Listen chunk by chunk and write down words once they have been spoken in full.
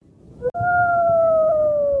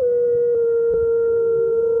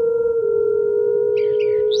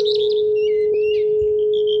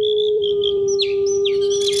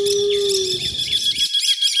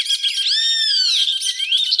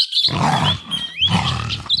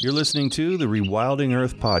You're listening to the Rewilding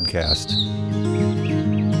Earth podcast.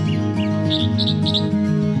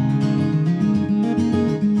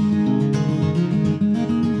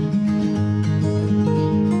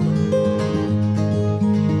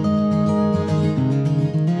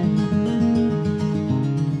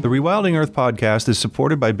 The Rewilding Earth podcast is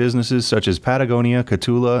supported by businesses such as Patagonia,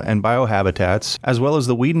 Catula, and Biohabitats, as well as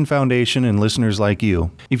the Whedon Foundation and listeners like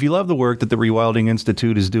you. If you love the work that the Rewilding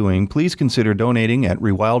Institute is doing, please consider donating at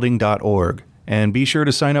rewilding.org. And be sure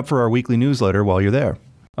to sign up for our weekly newsletter while you're there.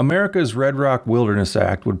 America's Red Rock Wilderness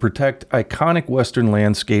Act would protect iconic western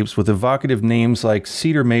landscapes with evocative names like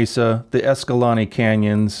Cedar Mesa, the Escalante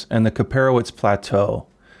Canyons, and the Kaparowitz Plateau.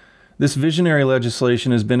 This visionary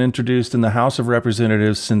legislation has been introduced in the House of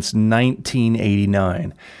Representatives since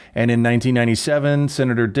 1989. And in 1997,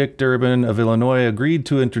 Senator Dick Durbin of Illinois agreed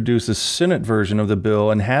to introduce a Senate version of the bill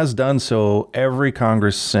and has done so every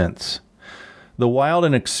Congress since. The wild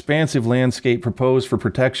and expansive landscape proposed for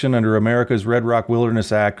protection under America's Red Rock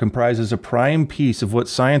Wilderness Act comprises a prime piece of what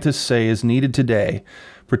scientists say is needed today,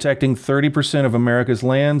 protecting 30% of America's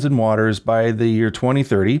lands and waters by the year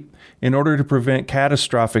 2030 in order to prevent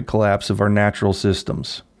catastrophic collapse of our natural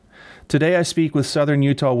systems. Today I speak with Southern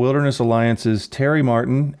Utah Wilderness Alliance's Terry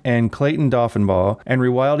Martin and Clayton Doffenbaugh and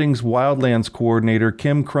Rewilding's Wildlands Coordinator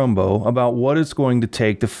Kim Crumbo about what it's going to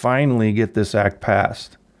take to finally get this act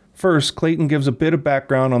passed. First, Clayton gives a bit of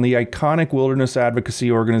background on the iconic wilderness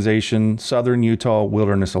advocacy organization, Southern Utah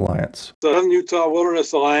Wilderness Alliance. Southern Utah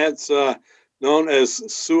Wilderness Alliance, known as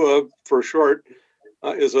SUWA for short,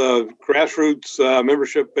 is a grassroots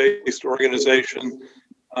membership-based organization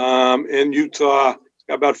in Utah. It's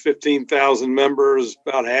got about 15,000 members,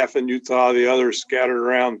 about half in Utah, the others scattered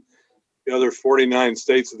around the other 49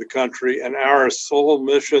 states of the country. And our sole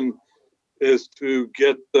mission is to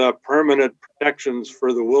get permanent protections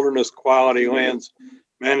for the wilderness quality lands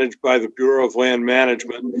managed by the Bureau of Land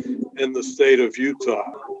Management in the state of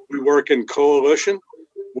Utah. We work in coalition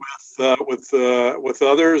with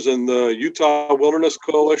others in the Utah Wilderness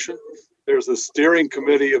Coalition. There's a steering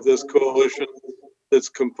committee of this coalition that's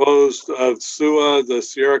composed of SUWA, the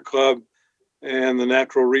Sierra Club, and the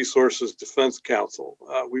Natural Resources Defense Council.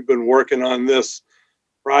 We've been working on this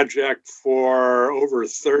project for over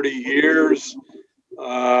 30 years.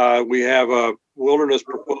 We have a wilderness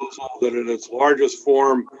proposal that in its largest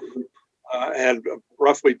form had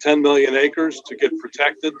roughly 10 million acres to get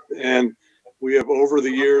protected, and we have over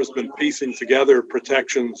the years been piecing together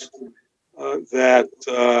protections that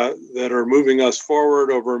are moving us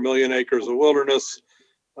forward. Over 1 million acres of wilderness,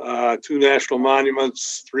 2 national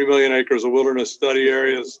monuments, 3 million acres of wilderness study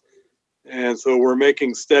areas. And so we're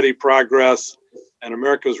making steady progress. And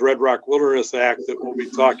America's Red Rock Wilderness Act that we'll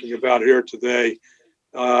be talking about here today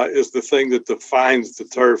is the thing that defines the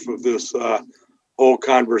turf of this whole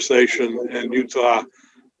conversation in Utah,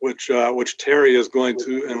 which Terry is going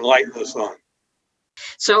to enlighten us on.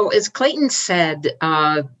 So as Clayton said,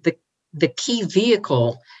 the key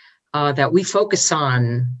vehicle that we focus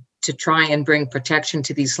on to try and bring protection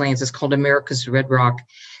to these lands is called America's Red Rock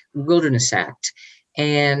Wilderness Act.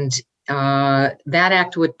 And that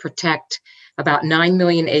act would protect about 9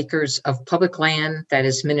 million acres of public land that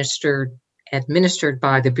is administered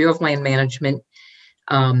by the Bureau of Land Management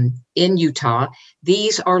in Utah.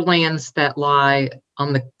 These are lands that lie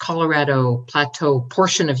on the Colorado Plateau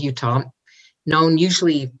portion of Utah, known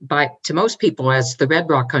usually to most people as the Red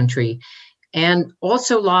Rock Country, and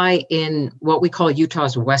also lie in what we call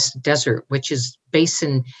Utah's West Desert, which is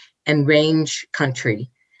basin and range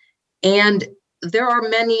country. And there are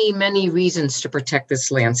many, many reasons to protect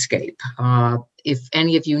this landscape. If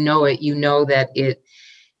any of you know it, you know that it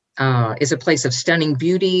is a place of stunning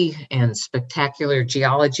beauty and spectacular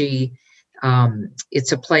geology.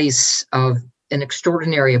 It's a place of an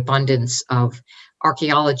extraordinary abundance of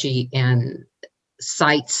archaeology and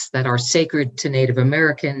sites that are sacred to Native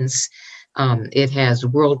Americans. It has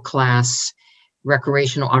world-class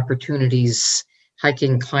recreational opportunities,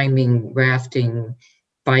 hiking, climbing, rafting,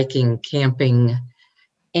 biking, camping.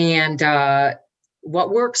 And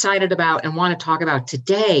what we're excited about and want to talk about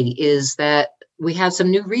today is that we have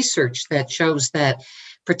some new research that shows that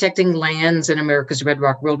protecting lands in America's Red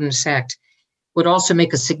Rock Wilderness Act would also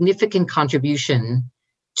make a significant contribution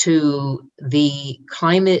to the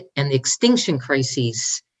climate and the extinction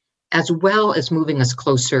crises, as well as moving us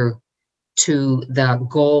closer to the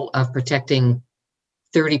goal of protecting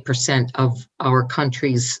 30% of our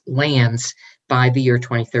country's lands by the year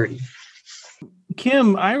 2030.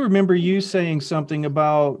 Kim, I remember you saying something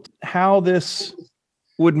about how this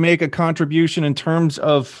would make a contribution in terms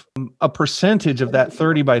of a percentage of that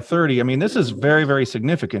 30 by 30. I mean, this is very, very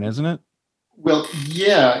significant, isn't it? Well,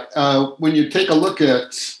 yeah. When you take a look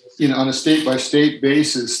at, on a state by state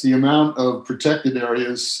basis, the amount of protected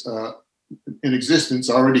areas in existence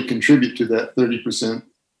already contribute to that 30%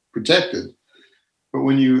 protected. But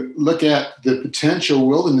when you look at the potential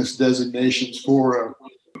wilderness designations for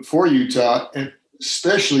Utah, and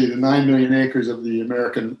especially the 9 million acres of the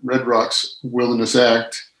American Red Rocks Wilderness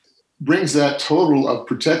Act, brings that total of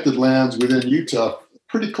protected lands within Utah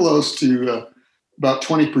pretty close to about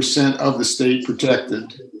 20% of the state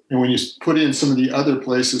protected. And when you put in some of the other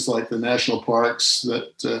places like the national parks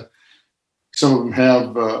that some of them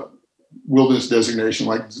have wilderness designation,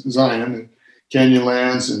 like Zion and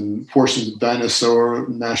Canyonlands and portions of Dinosaur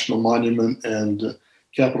National Monument and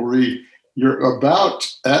Capitol Reef, you're about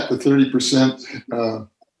at the 30%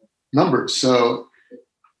 number. So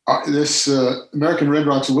this American Red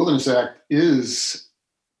Rocks Wilderness Act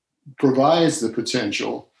provides the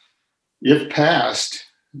potential, if passed,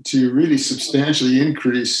 to really substantially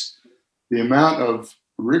increase the amount of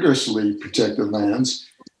rigorously protected lands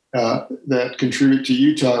that contribute to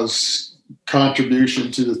Utah's contribution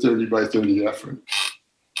to the 30 by 30 effort.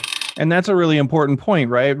 And that's a really important point,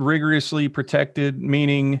 right? Rigorously protected,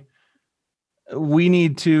 meaning we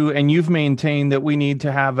need to, and you've maintained that we need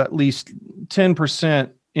to have at least 10%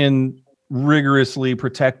 in rigorously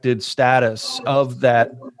protected status of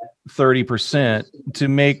that 30% to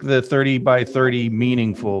make the 30 by 30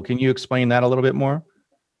 meaningful. Can you explain that a little bit more?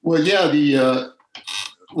 Well, yeah,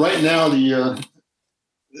 right now the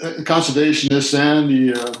conservationists and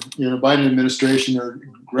the Biden administration are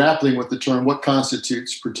grappling with the term what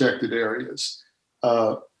constitutes protected areas.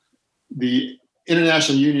 The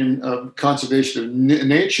International Union of Conservation of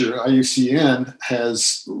Nature, IUCN,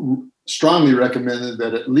 has strongly recommended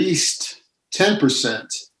that at least 10%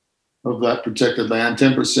 of that protected land,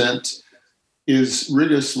 10%, is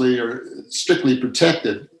rigorously or strictly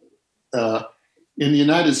protected. In the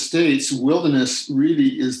United States, wilderness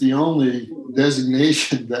really is the only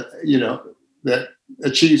designation that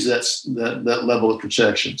achieves that level of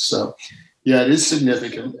protection. So, yeah, it is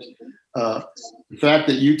significant. The fact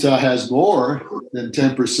that Utah has more than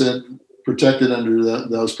 10% protected under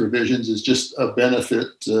those provisions is just a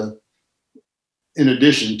benefit in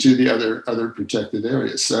addition to the other protected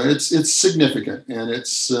areas. So it's significant, and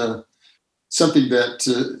it's something that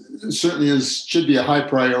certainly should be a high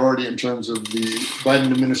priority in terms of the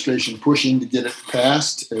Biden administration pushing to get it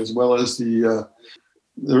passed, as well as the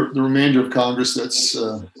remainder of Congress that's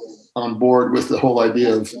on board with the whole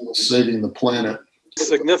idea of saving the planet.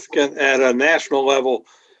 Significant at a national level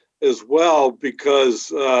as well, because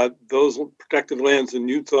those protected lands in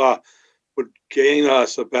Utah would gain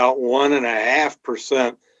us about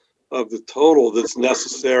 1.5% of the total that's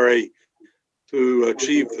necessary to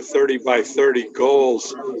achieve the 30 by 30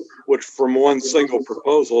 goals, which from one single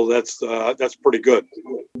proposal, that's pretty good.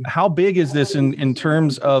 How big is this in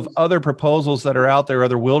terms of other proposals that are out there,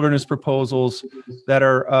 other wilderness proposals that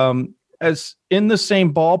are as in the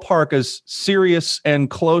same ballpark as serious and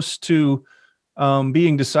close to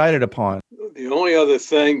being decided upon? The only other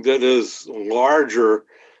thing that is larger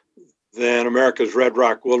than America's Red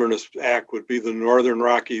Rock Wilderness Act would be the Northern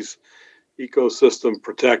Rockies Ecosystem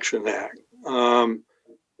Protection Act.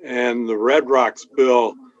 And the Red Rocks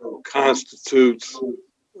bill constitutes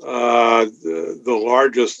the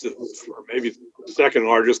largest, or maybe second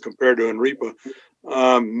largest compared to NREPA,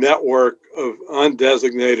 network of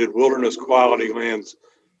undesignated wilderness quality lands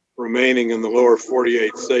remaining in the lower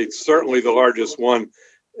 48 states, certainly the largest one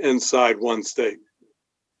inside one state.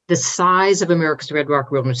 The size of America's Red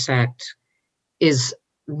Rock Wilderness Act is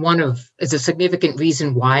a significant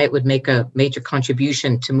reason why it would make a major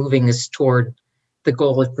contribution to moving us toward the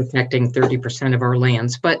goal of protecting 30% of our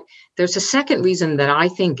lands. But there's a second reason that I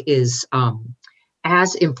think is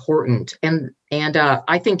as important, and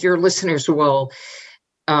I think your listeners will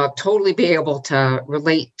totally be able to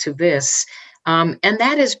relate to this, and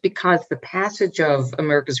that is because the passage of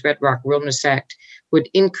America's Red Rock Wilderness Act would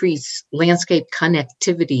increase landscape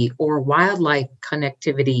connectivity or wildlife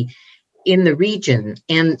connectivity in the region.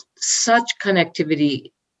 And such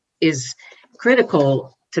connectivity is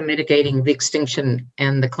critical to mitigating the extinction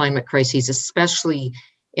and the climate crises, especially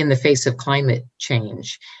in the face of climate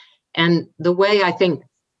change. And the way I think,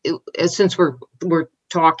 since we're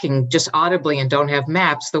talking just audibly and don't have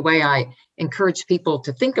maps, the way I encourage people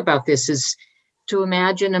to think about this is to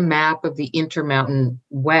imagine a map of the Intermountain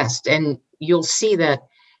West. And you'll see that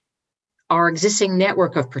our existing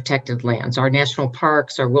network of protected lands, our national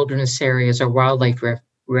parks, our wilderness areas, our wildlife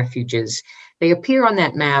refuges, they appear on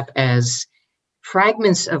that map as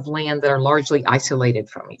fragments of land that are largely isolated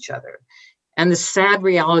from each other. And the sad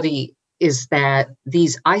reality is that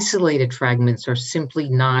these isolated fragments are simply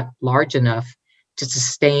not large enough to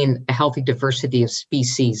sustain a healthy diversity of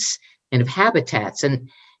species and of habitats. And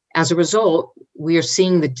as a result, we are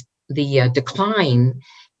seeing the decline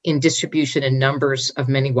in distribution and numbers of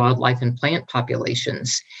many wildlife and plant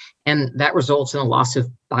populations. And that results in a loss of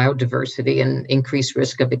biodiversity and increased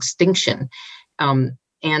risk of extinction.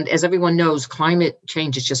 And as everyone knows, climate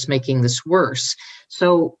change is just making this worse.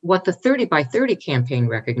 So what the 30 by 30 campaign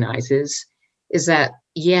recognizes is that,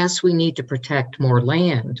 yes, we need to protect more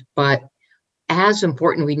land, but as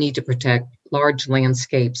important, we need to protect large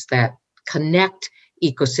landscapes that connect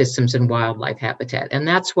ecosystems and wildlife habitat. And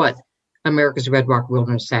that's what America's Red Rock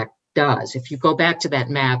Wilderness Act does. If you go back to that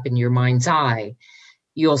map in your mind's eye,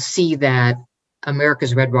 you'll see that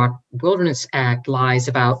America's Red Rock Wilderness Act lies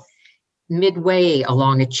about midway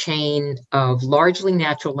along a chain of largely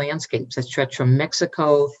natural landscapes that stretch from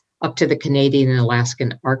Mexico up to the Canadian and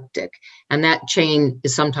Alaskan Arctic. And that chain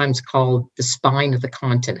is sometimes called the spine of the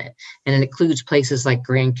continent. And it includes places like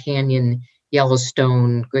Grand Canyon,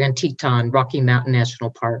 Yellowstone, Grand Teton, Rocky Mountain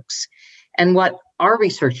National Parks. And what our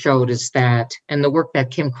research showed is that, and the work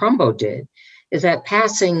that Kim Crumbo did, is that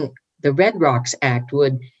passing the Red Rocks Act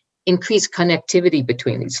would increase connectivity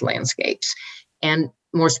between these landscapes. And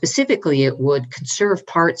more specifically, it would conserve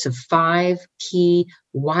parts of 5 key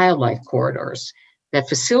wildlife corridors that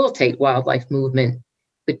facilitate wildlife movement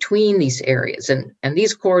between these areas. And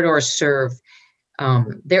these corridors serve,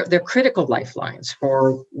 they're critical lifelines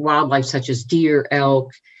for wildlife such as deer,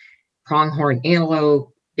 elk, pronghorn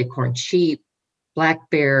antelope, bighorn sheep, black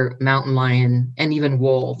bear, mountain lion, and even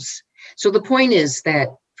wolves. So the point is that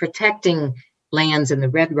protecting lands in the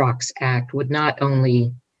Red Rocks Act would not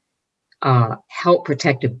only help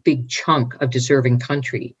protect a big chunk of deserving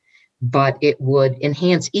country, but it would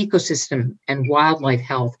enhance ecosystem and wildlife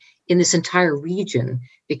health in this entire region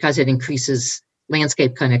because it increases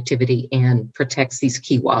landscape connectivity and protects these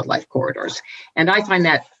key wildlife corridors. And I find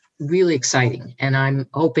that really exciting. And I'm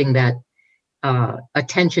hoping that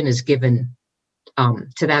attention is given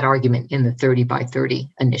to that argument in the 30 by 30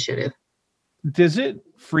 initiative. Does it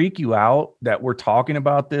freak you out that we're talking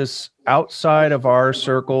about this outside of our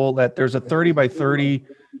circle, that there's a 30 by 30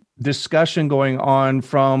 discussion going on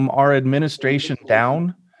from our administration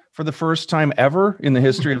down for the first time ever in the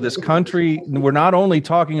history of this country? We're not only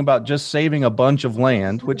talking about just saving a bunch of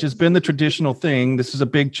land, which has been the traditional thing. This is a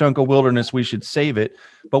big chunk of wilderness. We should save it.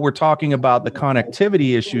 But we're talking about the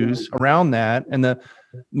connectivity issues around that and the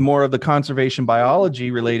more of the conservation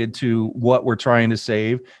biology related to what we're trying to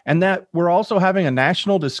save, and that we're also having a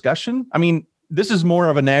national discussion. I mean, this is more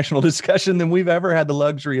of a national discussion than we've ever had the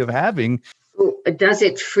luxury of having. Does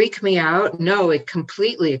it freak me out? No, it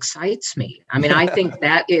completely excites me. I mean, I think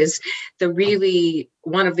that is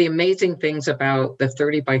one of the amazing things about the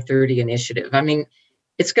 30 by 30 initiative. I mean,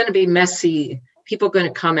 it's going to be messy. People are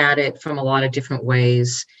going to come at it from a lot of different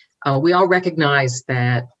ways. We all recognize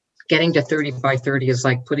that getting to 30 by 30 is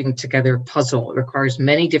like putting together a puzzle. It requires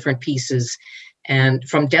many different pieces. And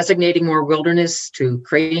from designating more wilderness to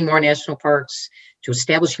creating more national parks to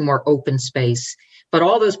establishing more open space. But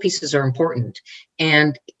all those pieces are important.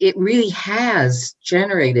 And it really has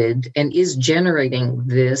generated and is generating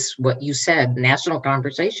this, what you said, national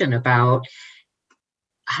conversation about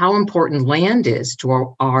how important land is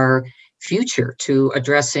to our future, to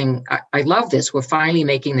addressing, I love this, we're finally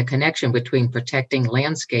making the connection between protecting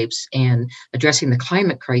landscapes and addressing the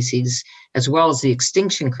climate crises, as well as the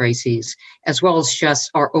extinction crises, as well as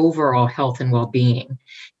just our overall health and well-being.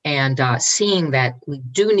 And seeing that we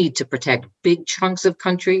do need to protect big chunks of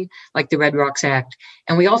country like the Red Rocks Act,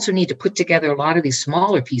 and we also need to put together a lot of these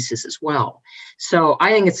smaller pieces as well. So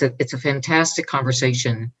I think it's a fantastic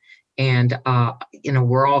conversation, and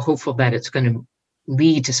we're all hopeful that it's going to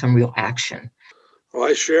lead to some real action. Well,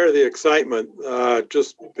 I share the excitement.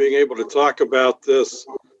 Just being able to talk about this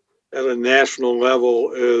at a national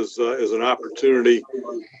level is an opportunity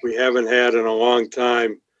we haven't had in a long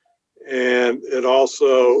time. And it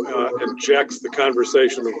also injects the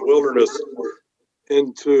conversation of wilderness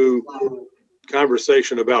into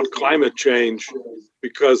conversation about climate change,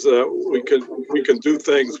 because we can do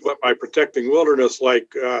things by protecting wilderness, like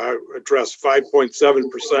address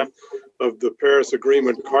 5.7% of the Paris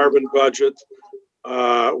Agreement carbon budget.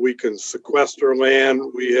 We can sequester land.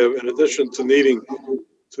 We have, in addition to needing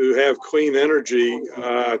to have clean energy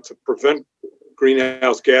to prevent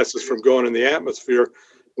greenhouse gases from going in the atmosphere,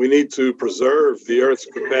 we need to preserve the Earth's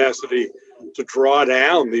capacity to draw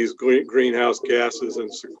down these greenhouse gases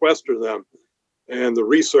and sequester them. And the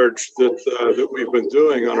research that we've been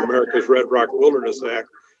doing on America's Red Rock Wilderness Act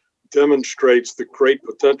demonstrates the great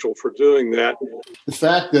potential for doing that. The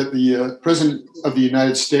fact that the President of the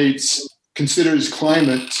United States considers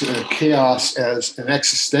climate chaos as an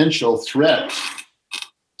existential threat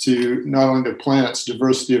to not only the planet's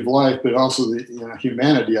diversity of life, but also the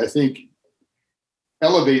humanity, I think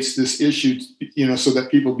elevates this issue, so that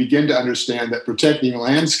people begin to understand that protecting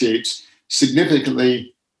landscapes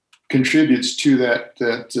significantly contributes to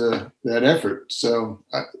that effort. So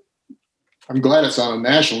I'm glad it's on a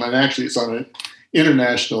national, and actually it's on an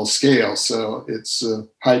international scale. So it's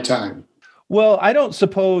high time. Well, I don't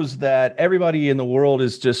suppose that everybody in the world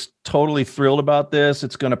is just totally thrilled about this.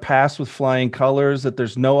 It's going to pass with flying colors, that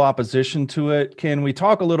there's no opposition to it. Can we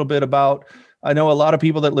talk a little bit about, I know a lot of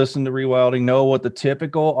people that listen to Rewilding know what the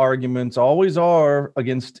typical arguments always are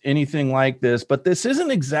against anything like this, but this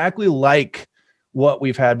isn't exactly like what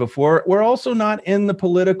we've had before. We're also not in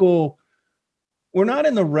the we're not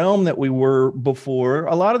in the realm that we were before.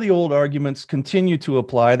 A lot of the old arguments continue to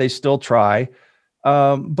apply. They still try.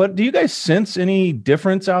 But do you guys sense any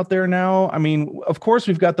difference out there now? I mean, of course,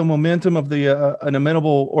 we've got the momentum of the an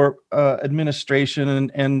amenable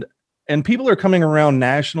administration, and people are coming around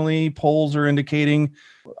nationally. Polls are indicating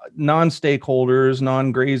non-stakeholders,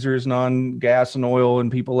 non-grazers, non-gas and oil,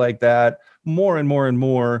 and people like that more and more and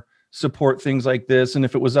more support things like this. And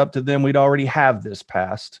if it was up to them, we'd already have this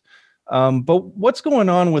passed. But what's going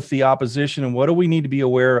on with the opposition, and what do we need to be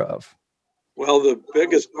aware of? Well, the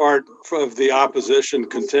biggest part of the opposition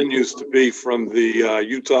continues to be from the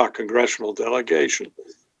Utah congressional delegation.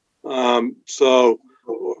 So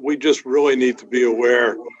we just really need to be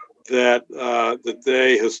aware that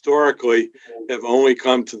they historically have only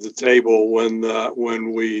come to the table when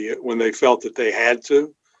they felt that they had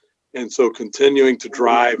to, and so continuing to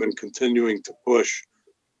drive and continuing to push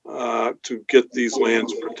to get these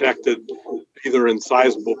lands protected, either in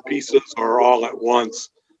sizable pieces or all at once,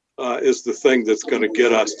 is the thing that's going to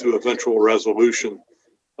get us to eventual resolution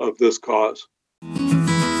of this cause.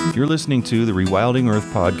 You're listening to the Rewilding Earth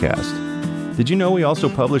podcast. Did you know we also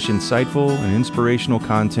publish insightful and inspirational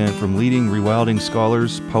content from leading rewilding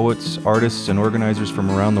scholars, poets, artists, and organizers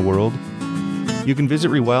from around the world? You can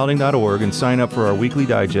visit rewilding.org and sign up for our weekly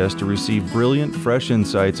digest to receive brilliant, fresh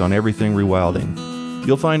insights on everything rewilding.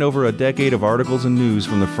 You'll find over a decade of articles and news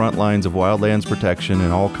from the front lines of wildlands protection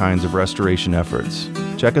and all kinds of restoration efforts.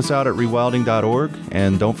 Check us out at rewilding.org,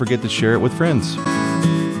 and don't forget to share it with friends.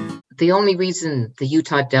 The only reason the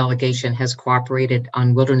Utah delegation has cooperated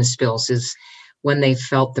on wilderness bills is when they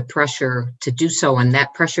felt the pressure to do so, and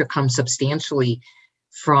that pressure comes substantially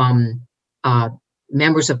from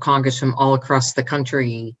members of Congress from all across the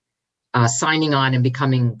country signing on and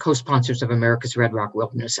becoming co-sponsors of America's Red Rock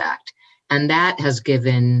Wilderness Act. And that has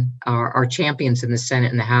given our champions in the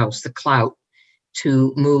Senate and the House the clout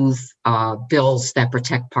to move bills that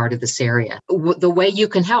protect part of this area. The way you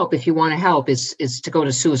can help, if you want to help, is to go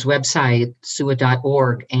to SUA's website,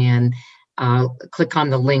 SUA.org, and click on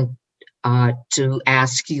the link to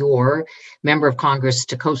ask your member of Congress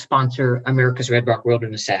to co-sponsor America's Red Rock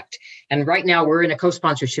Wilderness Act. And right now we're in a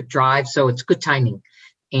co-sponsorship drive, so it's good timing.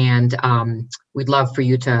 And we'd love for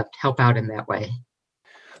you to help out in that way.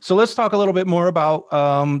 So let's talk a little bit more about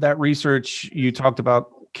that research you talked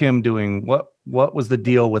about Kim doing. What was the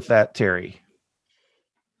deal with that, Terry?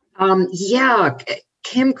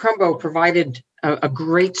 Kim Crumbo provided a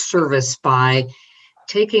great service by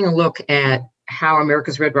taking a look at how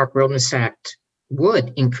America's Red Rock Wilderness Act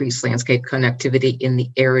would increase landscape connectivity in the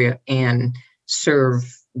area and serve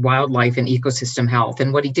wildlife and ecosystem health.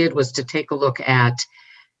 And what he did was to take a look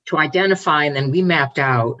to identify, and then we mapped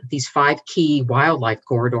out these 5 key wildlife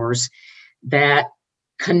corridors that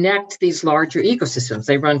connect these larger ecosystems.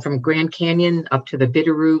 They run from Grand Canyon up to the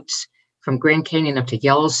Bitterroots, from Grand Canyon up to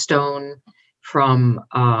Yellowstone, from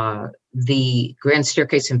the Grand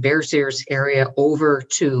Staircase and Bears Ears area over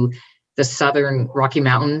to the southern Rocky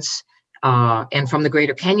Mountains, and from the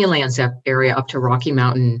Greater Canyonlands area up to Rocky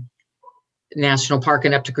Mountain National Park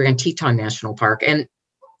and up to Grand Teton National Park. And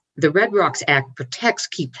the Red Rocks Act protects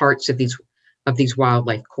key parts of these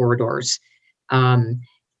wildlife corridors. That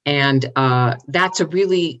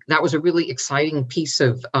was a really exciting piece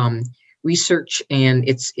of research, and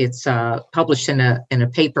it's published in a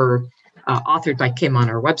paper authored by Kim on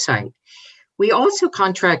our website. We also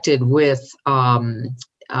contracted with a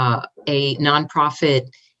nonprofit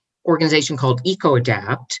organization called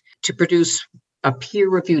EcoAdapt to produce a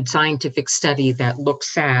peer-reviewed scientific study that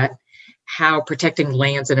looks at how protecting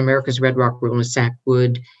lands in America's Red Rock Wilderness Act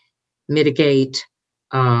would mitigate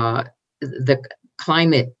the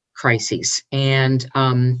climate crises. And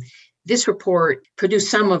this report produced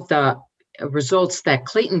some of the results that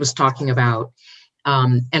Clayton was talking about.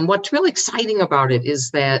 And what's really exciting about it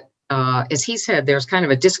is that, as he said, there's kind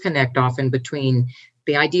of a disconnect often between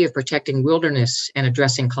the idea of protecting wilderness and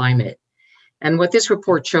addressing climate. And what this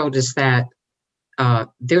report showed is that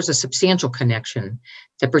there's a substantial connection,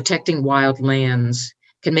 that protecting wild lands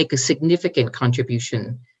can make a significant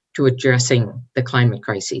contribution to addressing the climate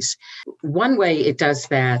crises. One way it does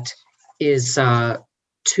that is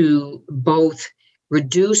to both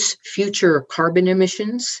reduce future carbon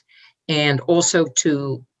emissions and also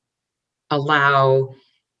to allow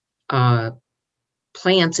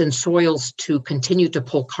plants and soils to continue to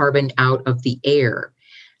pull carbon out of the air.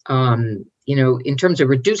 In terms of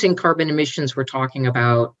reducing carbon emissions, we're talking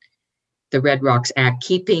about the Red Rocks Act,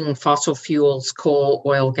 keeping fossil fuels, coal,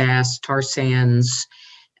 oil, gas, tar sands,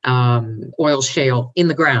 oil shale in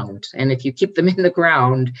the ground. And if you keep them in the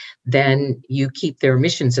ground, then you keep their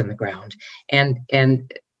emissions in the ground. And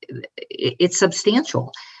it's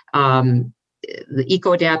substantial. The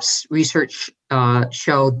EcoAdapt's research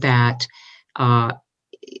showed that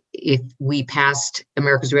if we passed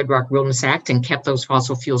America's Red Rock Wilderness Act and kept those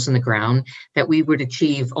fossil fuels in the ground, that we would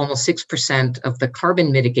achieve almost 6% of the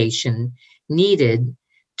carbon mitigation needed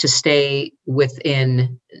to stay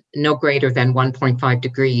within no greater than 1.5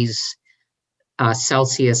 degrees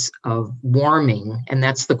Celsius of warming. And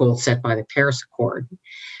that's the goal set by the Paris Accord.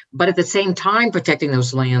 But at the same time, protecting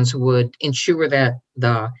those lands would ensure that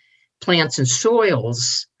the plants and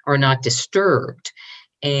soils are not disturbed.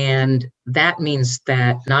 And that means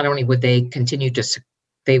that not only would they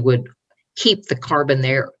they would keep the carbon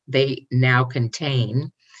they now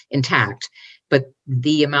contain intact, but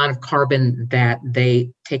the amount of carbon that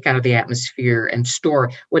they take out of the atmosphere and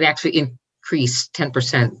store would actually increase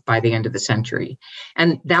 10% by the end of the century.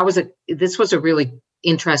 And this was a really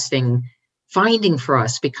interesting finding for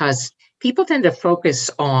us, because people tend to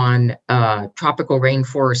focus on tropical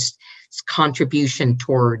rainforest's contribution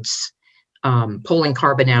towards pulling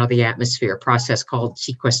carbon out of the atmosphere, a process called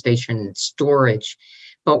sequestration and storage.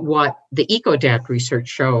 But what the EcoAdapt research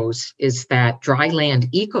shows is that dry land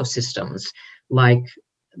ecosystems, like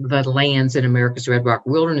the lands in America's Red Rock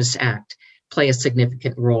Wilderness Act, play a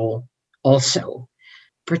significant role also.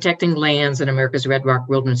 Protecting lands in America's Red Rock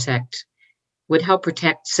Wilderness Act would help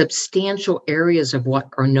protect substantial areas of what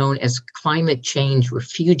are known as climate change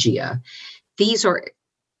refugia. These are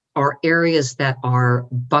areas that are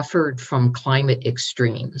buffered from climate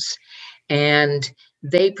extremes, and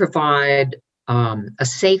they provide a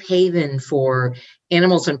safe haven for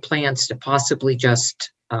animals and plants to possibly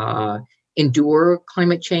just endure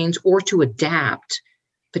climate change or to adapt,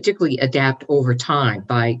 particularly adapt over time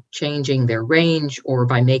by changing their range or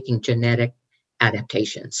by making genetic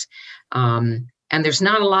adaptations. And there's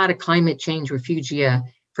not a lot of climate change refugia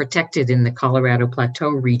protected in the Colorado Plateau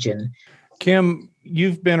region. Kim,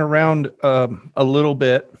 you've been around a little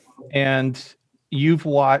bit, and you've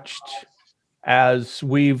watched as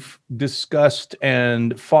we've discussed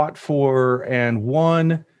and fought for and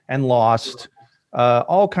won and lost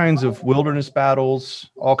all kinds of wilderness battles,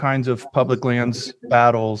 all kinds of public lands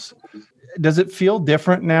battles. Does it feel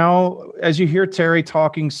different now as you hear Terry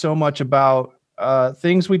talking so much about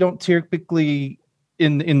things we don't typically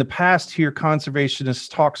in the past hear conservationists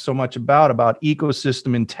talk so much about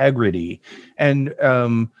ecosystem integrity and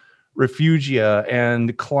refugia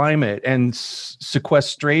and climate and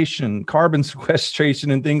sequestration, carbon sequestration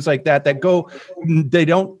and things like that they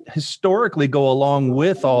don't historically go along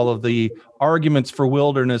with all of the arguments for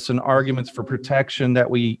wilderness and arguments for protection that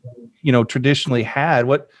we, traditionally had.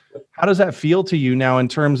 How does that feel to you now in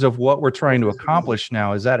terms of what we're trying to accomplish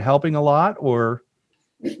now? Is that helping a lot, or?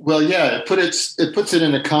 Well, yeah, it puts it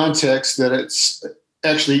in a context that it's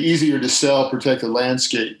actually easier to sell protected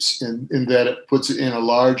landscapes in that it puts it in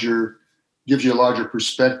gives you a larger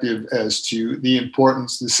perspective as to the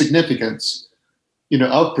importance, the significance,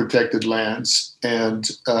 of protected lands. And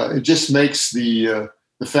it just makes the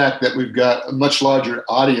fact that we've got a much larger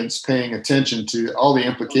audience paying attention to all the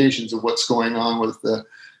implications of what's going on with the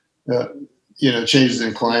changes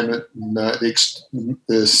in climate and the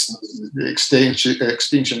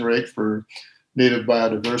extinction rate for native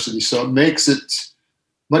biodiversity. So it makes it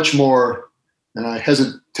much more, and I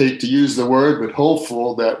hesitate to use the word, but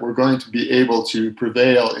hopeful that we're going to be able to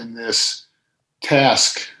prevail in this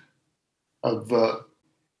task of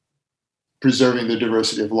preserving the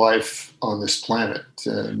diversity of life on this planet.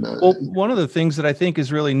 And, well, one of the things that I think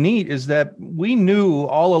is really neat is that we knew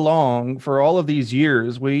all along for all of these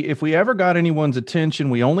years, if we ever got anyone's attention,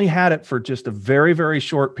 we only had it for just a very, very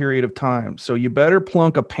short period of time. So you better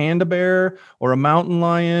plunk a panda bear or a mountain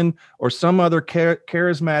lion or some other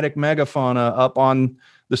charismatic megafauna up on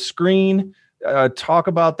the screen talk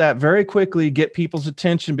about that very quickly, get people's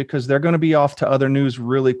attention because they're going to be off to other news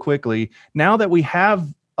really quickly. Now that we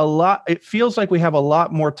have a lot, it feels like we have a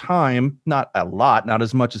lot more time, not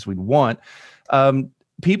as much as we'd want.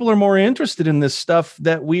 People are more interested in this stuff,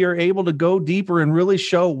 that we are able to go deeper and really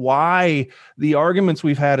show why the arguments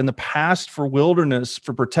we've had in the past for wilderness,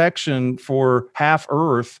 for protection, for half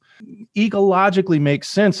Earth, ecologically makes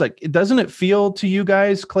sense. Like, doesn't it feel to you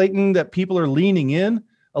guys, Clayton, that people are leaning in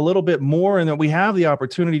a little bit more, and that we have the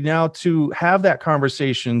opportunity now to have that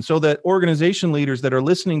conversation so that organization leaders that are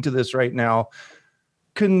listening to this right now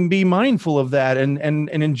can be mindful of that and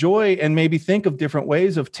enjoy and maybe think of different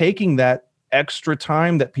ways of taking that extra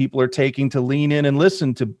time that people are taking to lean in and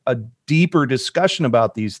listen to a deeper discussion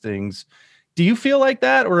about these things. Do you feel like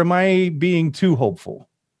that, or am I being too hopeful?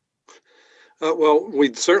 Well,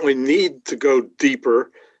 we certainly need to go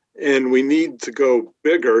deeper, and we need to go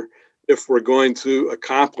bigger if we're going to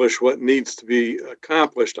accomplish what needs to be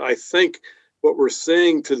accomplished. I think what we're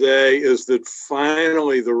seeing today is that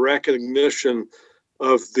finally the recognition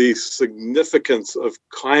of the significance of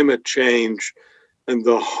climate change and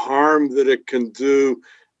the harm that it can do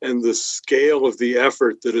and the scale of the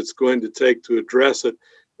effort that it's going to take to address it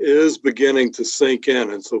is beginning to sink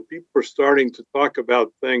in. And so people are starting to talk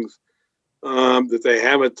about things that they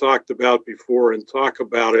haven't talked about before, and talk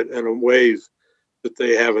about it in ways that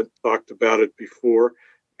they haven't talked about it before.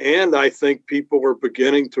 And I think people are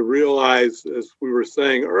beginning to realize, as we were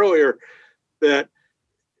saying earlier, that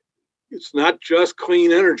it's not just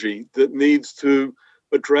clean energy that needs to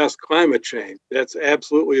address climate change. That's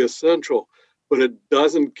absolutely essential, but it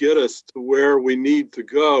doesn't get us to where we need to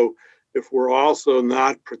go if we're also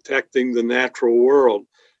not protecting the natural world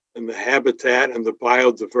and the habitat and the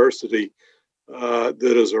biodiversity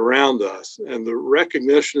that is around us. And the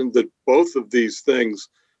recognition that both of these things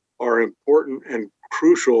are important and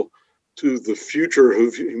crucial to the future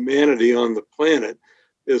of humanity on the planet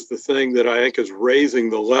is the thing that I think is raising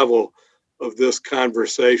the level of this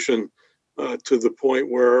conversation to the point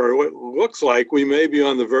where it looks like we may be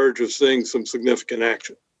on the verge of seeing some significant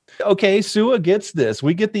action. Okay, SUA gets this.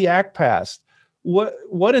 We get the act passed.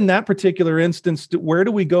 What in that particular instance, where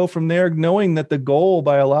do we go from there, knowing that the goal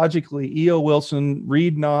biologically, E.O. Wilson,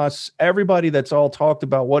 Reed Noss, everybody that's all talked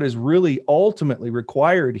about what is really ultimately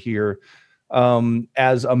required here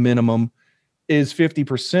as a minimum is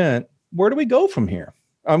 50%. Where do we go from here?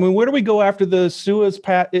 I mean, where do we go after the SUA's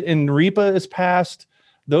and REPA is passed?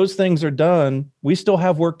 Those things are done. We still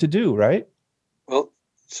have work to do, right? Well,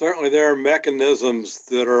 certainly there are mechanisms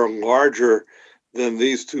that are larger than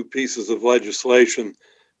these two pieces of legislation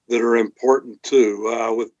that are important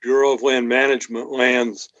too. With Bureau of Land Management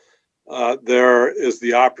lands, there is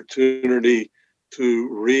the opportunity to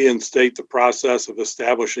reinstate the process of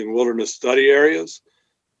establishing wilderness study areas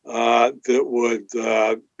that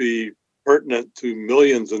would be pertinent to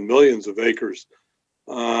millions and millions of acres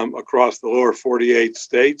across the lower 48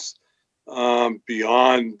 states,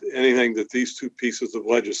 beyond anything that these two pieces of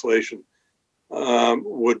legislation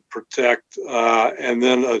would protect. And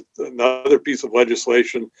then another piece of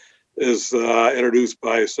legislation is introduced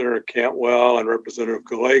by Senator Cantwell and Representative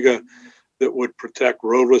Galega that would protect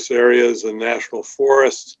roadless areas and national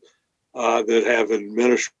forests that have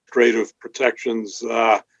administrative protections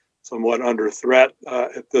somewhat under threat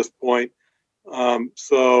at this point.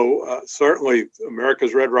 So certainly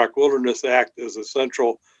America's Red Rock Wilderness Act is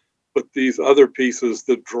essential, but these other pieces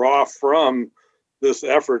that draw from this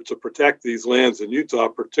effort to protect these lands in Utah,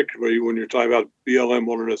 particularly when you're talking about BLM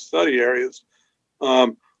wilderness study areas,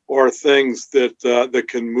 are things that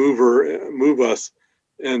can move us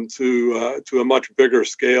into to a much bigger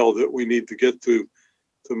scale that we need to get to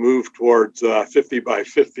move towards 50 by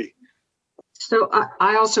 50. So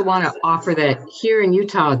I also want to offer that here in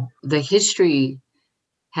Utah, the history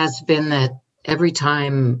has been that every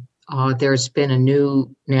time there's been a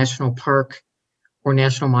new national park or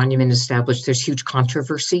national monument established, there's huge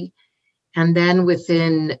controversy. And then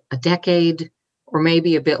within a decade or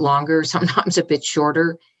maybe a bit longer, sometimes a bit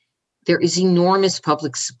shorter, there is enormous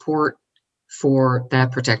public support for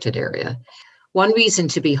that protected area. One reason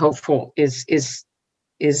to be hopeful is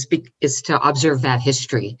to observe that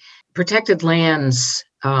history. Protected lands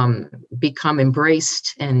become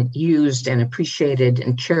embraced and used and appreciated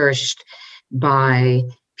and cherished by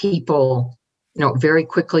people, very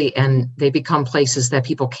quickly, and they become places that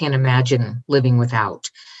people can't imagine living without.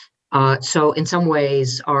 So in some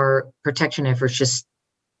ways, our protection efforts just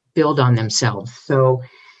build on themselves. So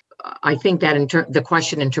I think that the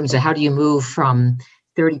question in terms of how do you move from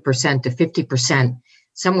 30% to 50%,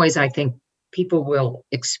 some ways I think people will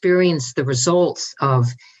experience the results of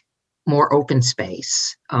more open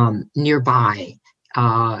space nearby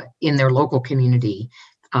in their local community,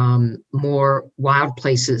 more wild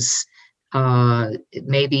places,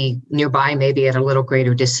 maybe nearby, maybe at a little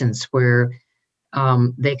greater distance where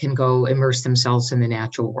they can go immerse themselves in the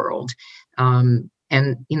natural world. And,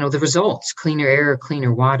 the results, cleaner air,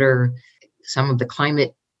 cleaner water, some of the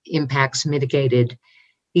climate impacts mitigated.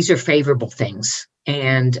 These are favorable things.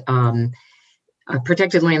 And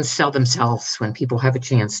protected lands sell themselves when people have a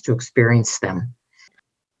chance to experience them.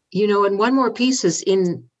 And one more piece is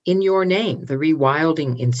in your name, the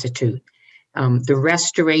Rewilding Institute, the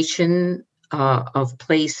restoration of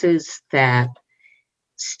places that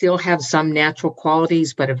still have some natural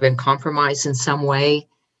qualities but have been compromised in some way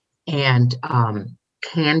and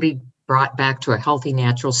can be brought back to a healthy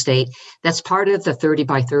natural state. That's part of the 30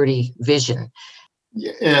 by 30 vision.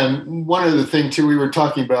 Yeah, and one other thing too, we were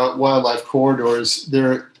talking about wildlife corridors.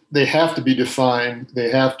 They have to be defined.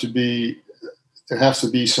 There has to be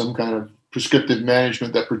some kind of prescriptive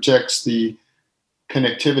management that protects the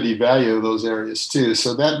connectivity value of those areas too.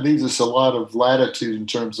 So that leaves us a lot of latitude in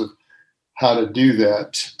terms of how to do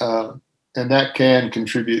that, and that can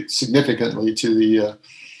contribute significantly to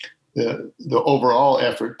the overall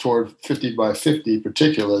effort toward 50 by 50,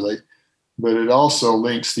 particularly. But it also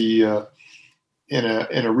links in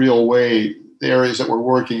a real way the areas that we're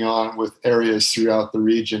working on with areas throughout the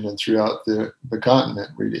region and throughout the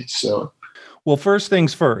continent, really. So, well, first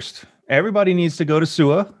things first. Everybody needs to go to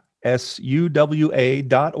SUWA,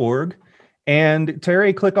 SUWA.org. And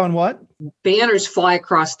Terry, click on what? Banners fly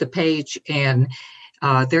across the page, and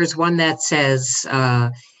there's one that says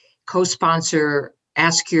co-sponsor,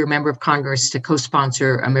 ask your member of Congress to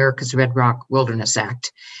co-sponsor America's Red Rock Wilderness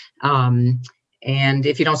Act. And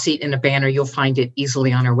if you don't see it in a banner, you'll find it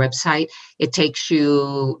easily on our website. It takes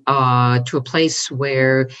you to a place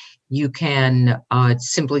where you can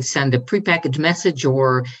simply send a prepackaged message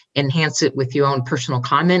or enhance it with your own personal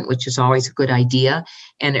comment, which is always a good idea.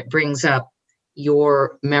 And it brings up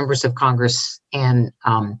your members of Congress and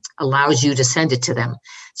allows you to send it to them.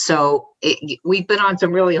 So we've been on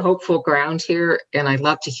some really hopeful ground here, and I'd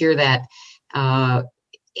love to hear that.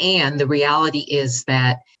 And the reality is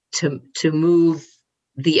that to move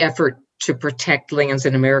the effort to protect lands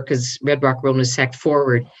in America's Red Rock Wilderness Act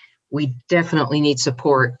forward, we definitely need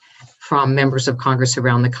support from members of Congress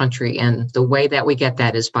around the country. And the way that we get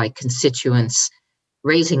that is by constituents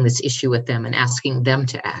raising this issue with them and asking them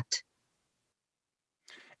to act.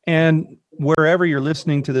 And wherever you're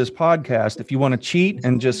listening to this podcast, if you want to cheat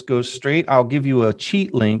and just go straight, I'll give you a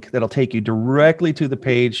cheat link that'll take you directly to the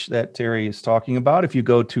page that Terry is talking about. If you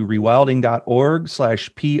go to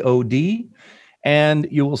rewilding.org/POD, and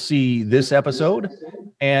you will see this episode,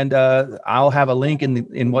 and I'll have a link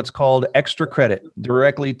in what's called extra credit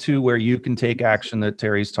directly to where you can take action that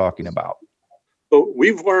Terry's talking about. So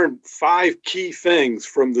we've learned 5 key things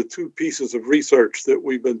from the 2 pieces of research that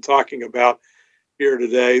we've been talking about here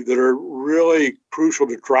today that are really crucial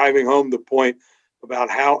to driving home the point about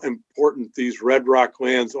how important these red rock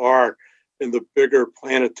lands are in the bigger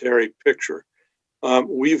planetary picture.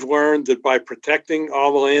 We've learned that by protecting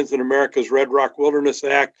all the lands in America's Red Rock Wilderness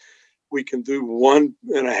Act, we can do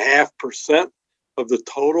 1.5% of the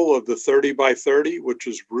total of the 30 by 30, which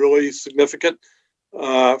is really significant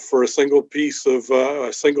for a single piece of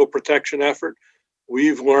a single protection effort.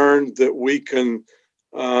 We've learned that we can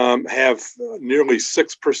have nearly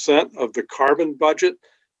 6% of the carbon budget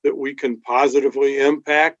that we can positively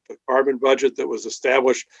impact, the carbon budget that was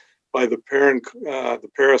established by the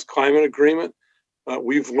Paris Climate Agreement.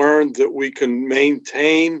 We've learned that we can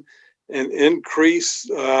maintain and increase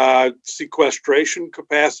sequestration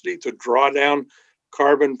capacity to draw down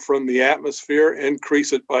carbon from the atmosphere,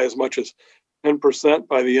 increase it by as much as 10%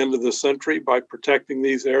 by the end of the century by protecting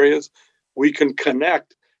these areas. We can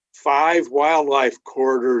connect 5 wildlife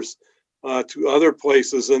corridors to other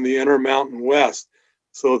places in the Intermountain West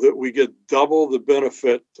so that we get double the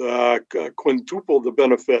benefit, quintuple the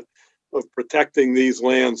benefit of protecting these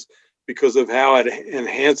lands because of how it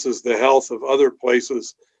enhances the health of other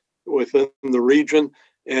places within the region.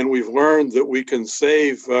 And we've learned that we can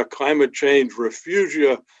save climate change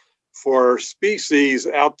refugia for species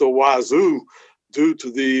out the wazoo due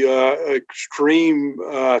to the extreme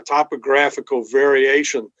topographical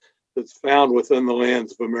variation that's found within the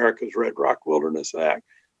lands of America's Red Rock Wilderness Act.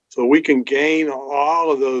 So we can gain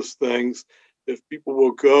all of those things if people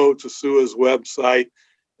will go to SUWA's website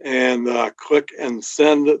and click and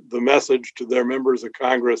send the message to their members of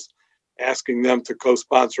Congress asking them to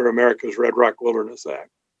co-sponsor America's Red Rock Wilderness Act.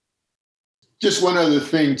 Just one other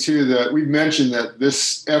thing, too, that we've mentioned that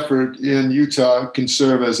this effort in Utah can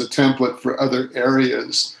serve as a template for other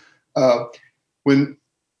areas. When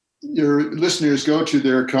your listeners go to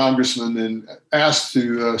their congressman and ask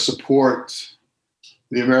to support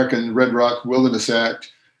the American Red Rock Wilderness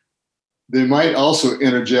Act, they might also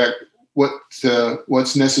interject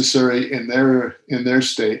what's necessary in their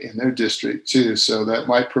state, in their district too. So that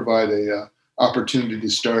might provide a opportunity to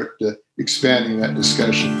start expanding that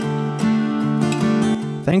discussion.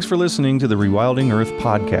 Thanks for listening to the Rewilding Earth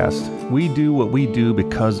podcast. We do what we do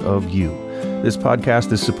because of you. This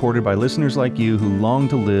podcast is supported by listeners like you who long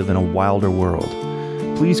to live in a wilder world.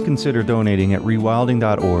 Please consider donating at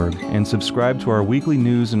rewilding.org and subscribe to our weekly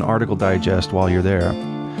news and article digest while you're there.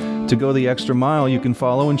 To go the extra mile, you can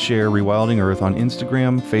follow and share Rewilding Earth on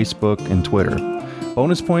Instagram, Facebook, and Twitter.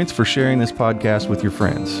 Bonus points for sharing this podcast with your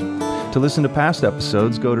friends. To listen to past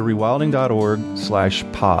episodes, go to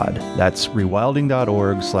rewilding.org/pod. That's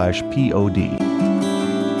rewilding.org/pod.